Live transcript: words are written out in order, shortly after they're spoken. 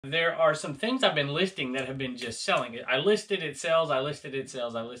There are some things I've been listing that have been just selling. I listed, it sells, I listed, it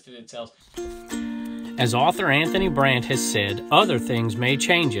sells, I listed, it sells. As author Anthony Brandt has said, other things may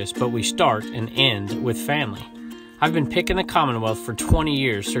change us, but we start and end with family. I've been picking the Commonwealth for 20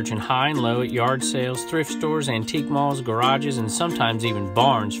 years, searching high and low at yard sales, thrift stores, antique malls, garages, and sometimes even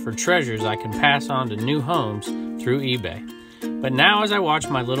barns for treasures I can pass on to new homes through eBay. But now as I watch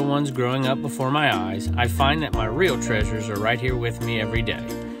my little ones growing up before my eyes, I find that my real treasures are right here with me every day.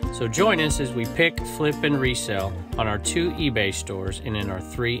 So join us as we pick, flip, and resell on our 2 eBay stores and in our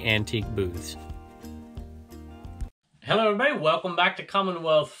 3 antique booths. Hello everybody, welcome back to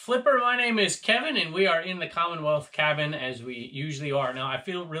Commonwealth Flipper. My name is Kevin and we are in the Commonwealth cabin as we usually are. Now I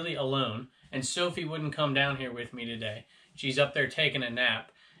feel really alone and Sophie wouldn't come down here with me today. She's up there taking a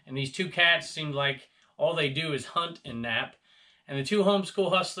nap. And these 2 cats seem like all they do is hunt and nap. And the 2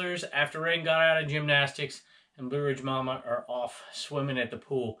 homeschool hustlers, after Reagan got out of gymnastics, and Blue Ridge Mama are off swimming at the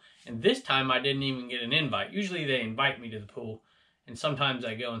pool. And this time I didn't even get an invite. Usually they invite me to the pool. And sometimes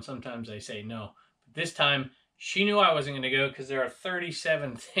I go and sometimes they say no. But this time she knew I wasn't going to go because there are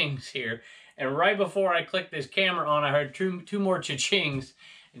 37 things here. And right before I clicked this camera on, I heard two more cha-chings.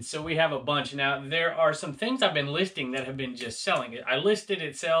 And so we have a bunch. Now, there are some things I've been listing that have been just selling. I listed,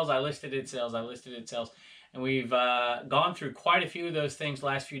 it sells, I listed, it sells, I listed, it sells. And we've gone through quite a few of those things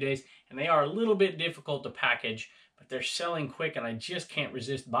last few days. And they are a little bit difficult to package. But they're selling quick and I just can't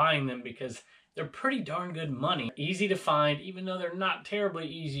resist buying them because they're pretty darn good money. Easy to find, even though they're not terribly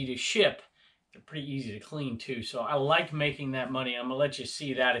easy to ship. They're pretty easy to clean too, so I like making that money. I'm going to let you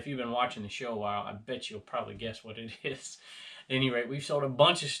see that. If you've been watching the show a while, I bet you'll probably guess what it is. At any rate, we've sold a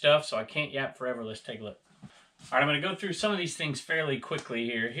bunch of stuff, so I can't yap forever. Let's take a look. All right, I'm going to go through some of these things fairly quickly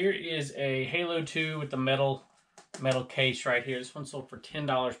here. Here is a Halo 2 with the metal case right here. This one sold for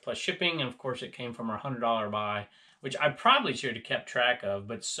 $10 plus shipping, and of course it came from our $100 buy, which I probably should have kept track of,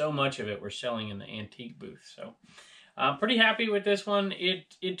 but so much of it we're selling in the antique booth, so... I'm pretty happy with this one.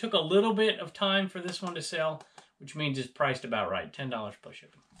 It took a little bit of time for this one to sell, which means it's priced about right, $10 plus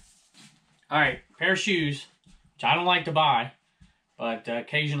shipping. All right, pair of shoes, which I don't like to buy, but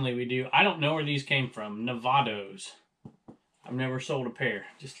occasionally we do. I don't know where these came from, Nevados. I've never sold a pair.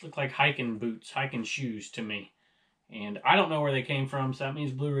 Just look like hiking boots, hiking shoes to me. And I don't know where they came from, so that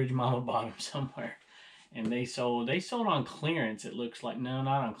means Blue Ridge Mama bought them somewhere. And they sold on clearance, it looks like. No,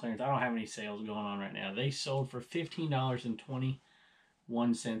 not on clearance. I don't have any sales going on right now. They sold for $15.21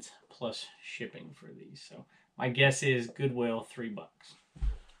 plus shipping for these. So my guess is Goodwill, $3. All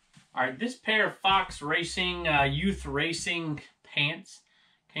right, this pair of Fox Racing, youth racing pants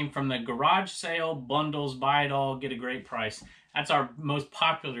came from the garage sale bundles. Buy it all, get a great price. That's our most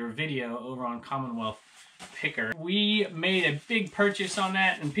popular video over on Commonwealth Picker. We made a big purchase on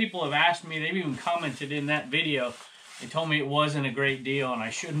that and people have asked me, they've even commented in that video, they told me it wasn't a great deal and I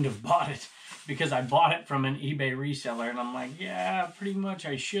shouldn't have bought it because I bought it from an eBay reseller, and I'm like, yeah, pretty much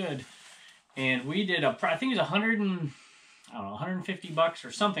I should. And we did I think it was $150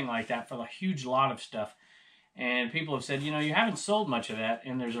 or something like that for a huge lot of stuff. And people have said, you know, you haven't sold much of that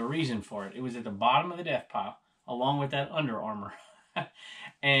and there's a reason for it. It was at the bottom of the death pile along with that Under Armour.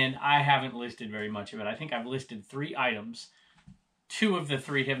 And I haven't listed very much of it. I think I've listed 3 items. 2 of the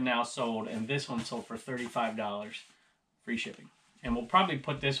 3 have now sold, and this one sold for $35, free shipping. And we'll probably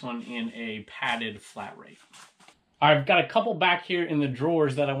put this one in a padded flat rate. I've got a couple back here in the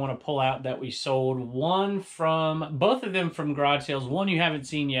drawers that I want to pull out that we sold. Both of them from garage sales. One you haven't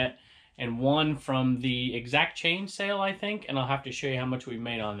seen yet, and one from the exact chain sale, I think. And I'll have to show you how much we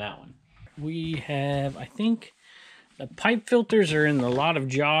made on that one. We have, I think... the pipe filters are in the Lot of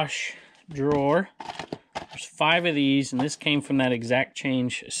Josh drawer. There's 5 of these, and this came from that exact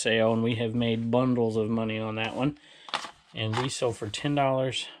change sale, and we have made bundles of money on that one. And we sold for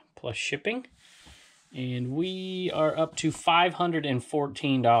 $10 plus shipping. And we are up to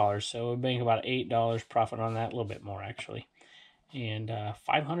 $514, so we're making about $8 profit on that, a little bit more actually. And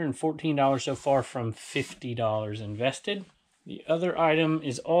 $514 so far from $50 invested. The other item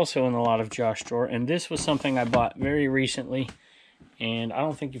is also in the Lot of Josh drawer, and this was something I bought very recently, and I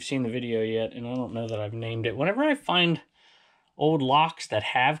don't think you've seen the video yet, and I don't know that I've named it. Whenever I find old locks that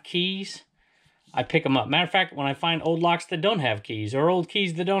have keys, I pick them up. Matter of fact, when I find old locks that don't have keys, or old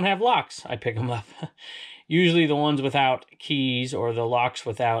keys that don't have locks, I pick them up. Usually the ones without keys, or the locks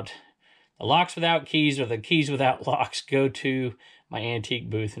without keys, or the keys without locks go to my antique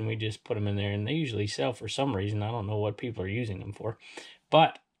booth, and we just put them in there, and they usually sell for some reason. I don't know what people are using them for.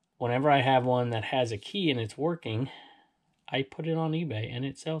 But whenever I have one that has a key and it's working, I put it on eBay, and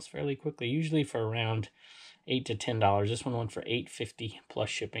it sells fairly quickly, usually for around $8 to $10. This one went for $8.50 plus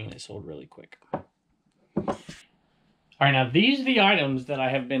shipping, and it sold really quick. All All right, now these are the items that I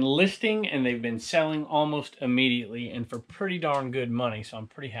have been listing and they've been selling almost immediately and for pretty darn good money, so I'm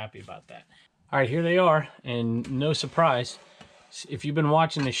pretty happy about that. All right, here they are, and no surprise, if you've been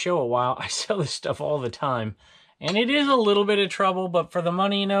watching the show a while, I sell this stuff all the time. And it is a little bit of trouble, but for the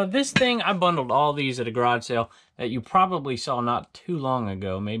money, you know, this thing, I bundled all these at a garage sale that you probably saw not too long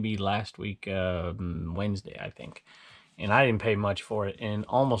ago, maybe last week, Wednesday, I think. And I didn't pay much for it, and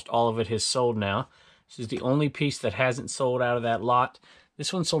almost all of it has sold now. This is the only piece that hasn't sold out of that lot.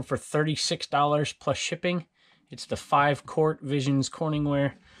 This one sold for $36 plus shipping. It's the 5-quart Visions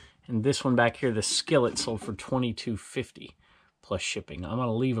Corningware. And this one back here, the skillet, sold for $22.50 plus shipping. I'm going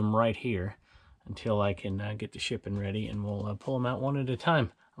to leave them right here until I can get the shipping ready, and we'll pull them out one at a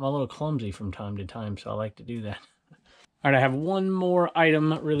time. I'm a little clumsy from time to time, so I like to do that. All right, I have one more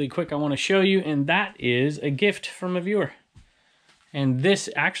item really quick I want to show you, and that is a gift from a viewer. And this,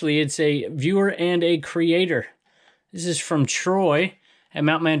 actually, it's a viewer and a creator. This is from Troy at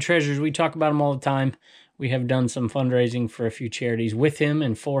Mountain Man Treasures. We talk about him all the time. We have done some fundraising for a few charities with him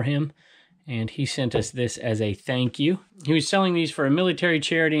and for him. And he sent us this as a thank you. He was selling these for a military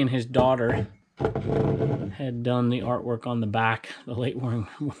charity, and his daughter had done the artwork on the back. The late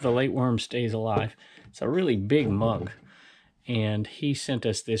worm stays alive. It's a really big mug. And he sent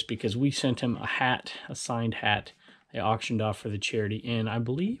us this because we sent him a hat, a signed hat. They auctioned off for the charity. And I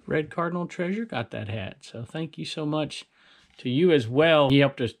believe Red Cardinal Treasure got that hat. So thank you so much to you as well. He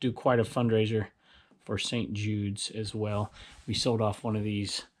helped us do quite a fundraiser for St. Jude's as well. We sold off one of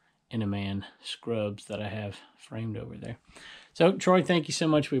these In-A-Man scrubs that I have framed over there. So, Troy, thank you so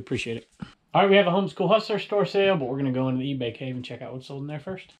much. We appreciate it. All right, we have a Homeschool Hustler store sale, but we're going to go into the eBay cave and check out what's sold in there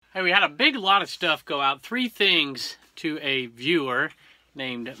first. Hey, we had a big lot of stuff go out. 3 things to a viewer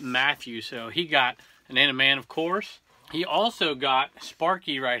named Matthew. So he got an In-A-Man, of course. He also got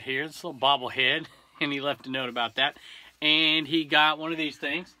Sparky right here, this little bobblehead, and he left a note about that. And he got one of these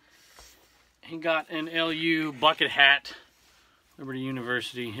things. He got an LU bucket hat, Liberty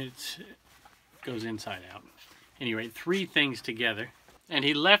University. It goes inside out. Anyway, 3 things together. And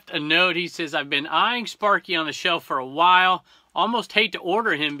he left a note. He says, I've been eyeing Sparky on the shelf for a while. Almost hate to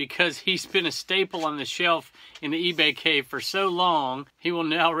order him because he's been a staple on the shelf in the eBay cave for so long. He will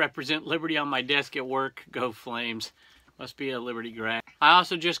now represent Liberty on my desk at work. Go Flames. Must be a Liberty grad. I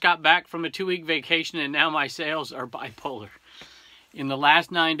also just got back from a 2-week vacation, and now my sales are bipolar. In the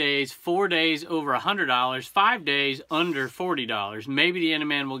last 9 days, 4 days over $100, 5 days under $40. Maybe the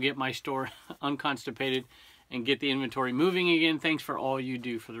In-A-Man will get my store unconstipated and get the inventory moving again. Thanks for all you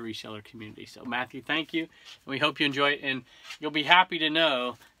do for the reseller community. So Matthew, thank you. And we hope you enjoy it. And you'll be happy to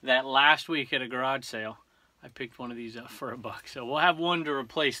know that last week at a garage sale, I picked one of these up for $1. So we'll have one to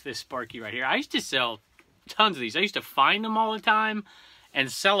replace this Sparky right here. I used to sell tons of these. I used to find them all the time and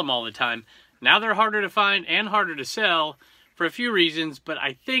sell them all the time. Now they're harder to find and harder to sell for a few reasons, but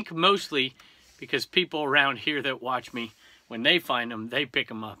I think mostly because people around here that watch me, when they find them, they pick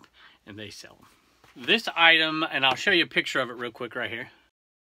them up and they sell them. This item, and I'll show you a picture of it real quick right here,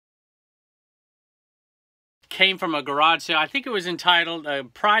 came from a garage sale. I think it was entitled a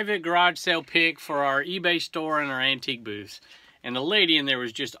private garage sale pick for our eBay store and our antique booths. And the lady in there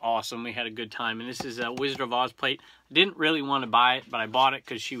was just awesome. We had a good time. And this is a Wizard of Oz plate. I didn't really want to buy it, but I bought it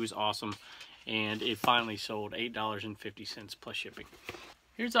because she was awesome. And it finally sold $8.50 plus shipping.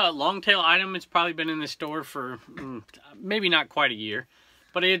 Here's a long tail item. It's probably been in the store for maybe not quite a year.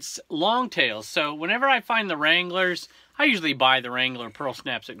 But it's long tails. So whenever I find the Wranglers, I usually buy the Wrangler Pearl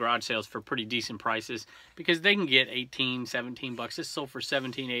Snaps at garage sales for pretty decent prices because they can get 18, 17 bucks. This sold for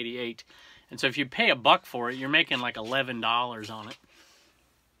 $17.88. And so if you pay $1 for it, you're making like $11 on it.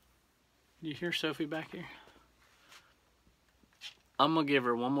 Do you hear Sophie back here? I'm going to give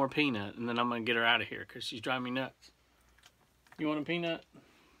her one more peanut, and then I'm going to get her out of here because she's driving me nuts. You want a peanut?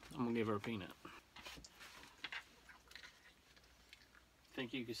 I'm going to give her a peanut.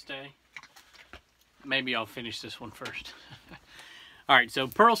 Think you could stay? Maybe I'll finish this one first. All right, so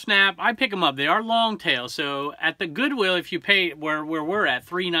Pearl Snap, I pick them up. They are long tail. So at the Goodwill, if you pay where we're at,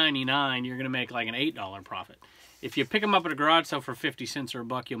 $3.99, you're going to make like an $8 profit. If you pick them up at a garage sale for 50 cents or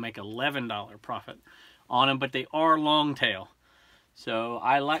 $1, you'll make $11 profit on them, but they are long tail. So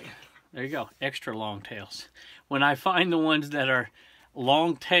I like, there you go, extra long tails. When I find the ones that are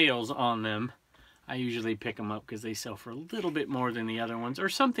long tails on them, I usually pick them up because they sell for a little bit more than the other ones, or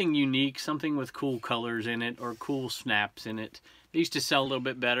something unique, something with cool colors in it or cool snaps in it. They used to sell a little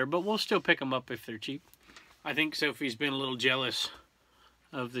bit better, but we'll still pick them up if they're cheap. I think Sophie's been a little jealous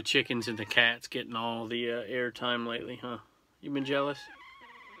of the chickens and the cats getting all the airtime lately, huh? You been jealous?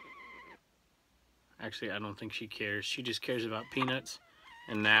 Actually, I don't think she cares. She just cares about peanuts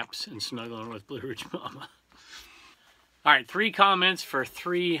and naps and snuggling with Blue Ridge Mama. All right, 3 comments for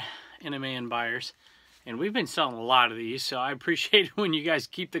 3 in a man buyers. And we've been selling a lot of these, so I appreciate it when you guys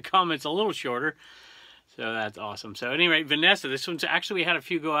keep the comments a little shorter. So that's awesome. So anyway, Vanessa, this one's actually, we had a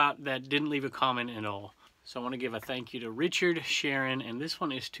few go out that didn't leave a comment at all. So I want to give a thank you to Richard, Sharon, and this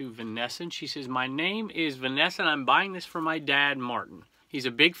one is to Vanessa. And she says, my name is Vanessa and I'm buying this for my dad, Martin. He's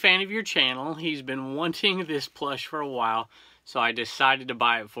a big fan of your channel. He's been wanting this plush for a while, so I decided to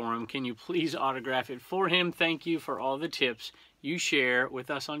buy it for him. Can you please autograph it for him? Thank you for all the tips you share with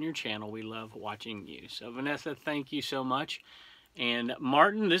us on your channel. We love watching you. So Vanessa, thank you so much. And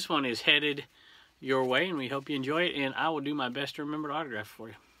Martin, this one is headed your way, and we hope you enjoy it, and I will do my best to remember to autograph for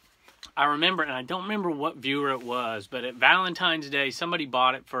you. I remember, and I don't remember what viewer it was, but at Valentine's Day, somebody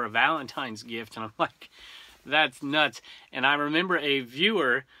bought it for a Valentine's gift, and I'm like, that's nuts. And I remember a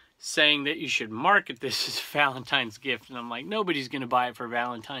viewer saying that you should market this as a Valentine's gift, and I'm like, nobody's going to buy it for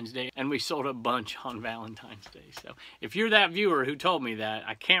Valentine's Day, and we sold a bunch on Valentine's Day. So if you're that viewer who told me that,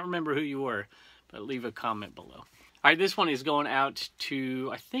 I can't remember who you were, but leave a comment below. All right, this one is going out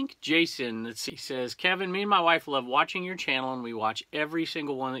to, I think, Jason. Let's see. He says, Kevin, me and my wife love watching your channel, and we watch every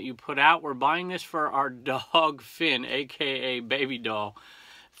single one that you put out. We're buying this for our dog, Finn, a.k.a. Baby Doll.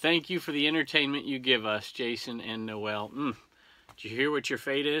 Thank you for the entertainment you give us, Jason and Noel. Did you hear what your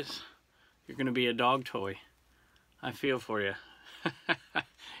fate is? You're going to be a dog toy. I feel for you.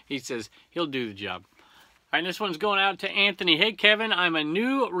 He says he'll do the job. All right, this one's going out to Anthony. Hey, Kevin, I'm a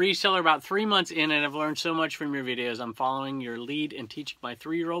new reseller about 3 months in, and I've learned so much from your videos. I'm following your lead and teaching my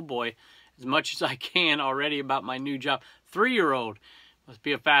 3-year-old boy as much as I can already about my new job. 3-year-old must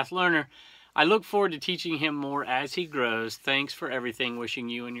be a fast learner. I look forward to teaching him more as he grows. Thanks for everything. Wishing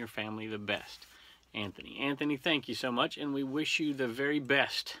you and your family the best. Anthony. Anthony, thank you so much, and we wish you the very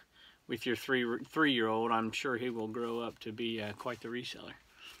best with your 3-year-old. I'm sure he will grow up to be quite the reseller.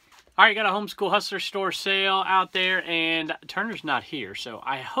 All right, got a Homeschool Hustler store sale out there, and Turner's not here, so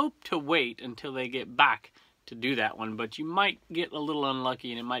I hope to wait until they get back to do that one, but you might get a little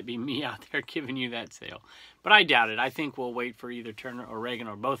unlucky, and it might be me out there giving you that sale. But I doubt it. I think we'll wait for either Turner or Reagan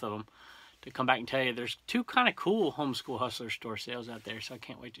or both of them to come back and tell you there's 2 kind of cool Homeschool Hustler store sales out there, so I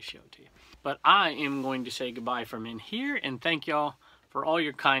can't wait to show it to you. But I am going to say goodbye from in here, and thank y'all for all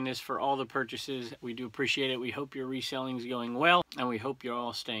your kindness, for all the purchases. We do appreciate it. We hope your reselling is going well, and we hope you're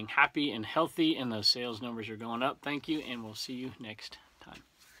all staying happy and healthy, and those sales numbers are going up. Thank you, and we'll see you next time.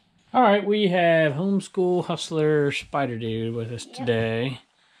 All right, we have Homeschool Hustler Spider Dude with us today,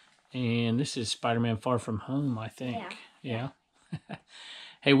 and this is Spider-Man Far From Home, I think. Yeah.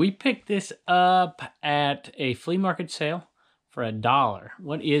 Hey, we picked this up at a flea market sale for $1.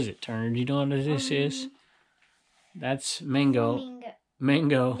 What is it, Turner? Do you know what this is? That's Mango,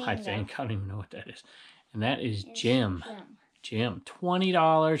 I think. I don't even know what that is. And that is Gem. Gem.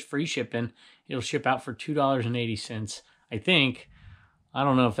 $20, free shipping. It'll ship out for $2.80, I think. I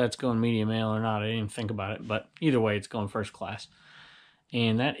don't know if that's going media mail or not. I didn't even think about it. But either way, it's going first class.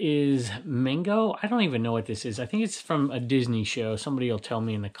 And that is Mango. I don't even know what this is. I think it's from a Disney show. Somebody will tell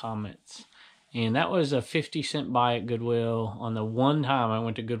me in the comments. And that was a 50-cent buy at Goodwill on the one time I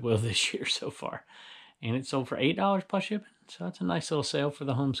went to Goodwill this year so far. And it sold for $8 plus shipping. So that's a nice little sale for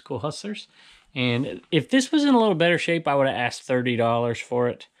the Homeschool Hustlers. And if this was in a little better shape, I would have asked $30 for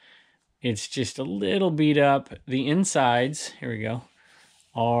it. It's just a little beat up. The insides, here we go,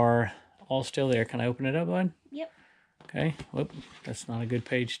 are all still there. Can I open it up, bud? Yep. Okay. Whoop. That's not a good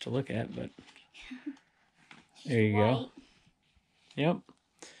page to look at, but there you go. Yep.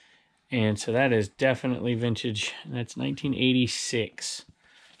 And so that is definitely vintage. And that's 1986.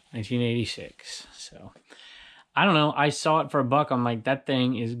 1986. So I don't know. I saw it for $1. I'm like, that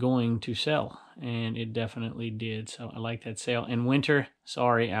thing is going to sell. And it definitely did. So I like that sale. And Winter,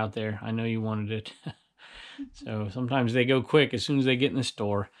 sorry out there. I know you wanted it. So sometimes they go quick as soon as they get in the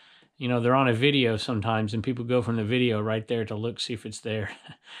store. You know, they're on a video sometimes, and people go from the video right there to look, see if it's there.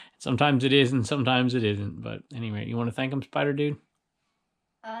 Sometimes it is, and sometimes it isn't. But anyway, you want to thank them, Spider Dude?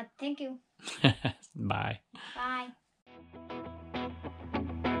 Thank you. Bye. Bye.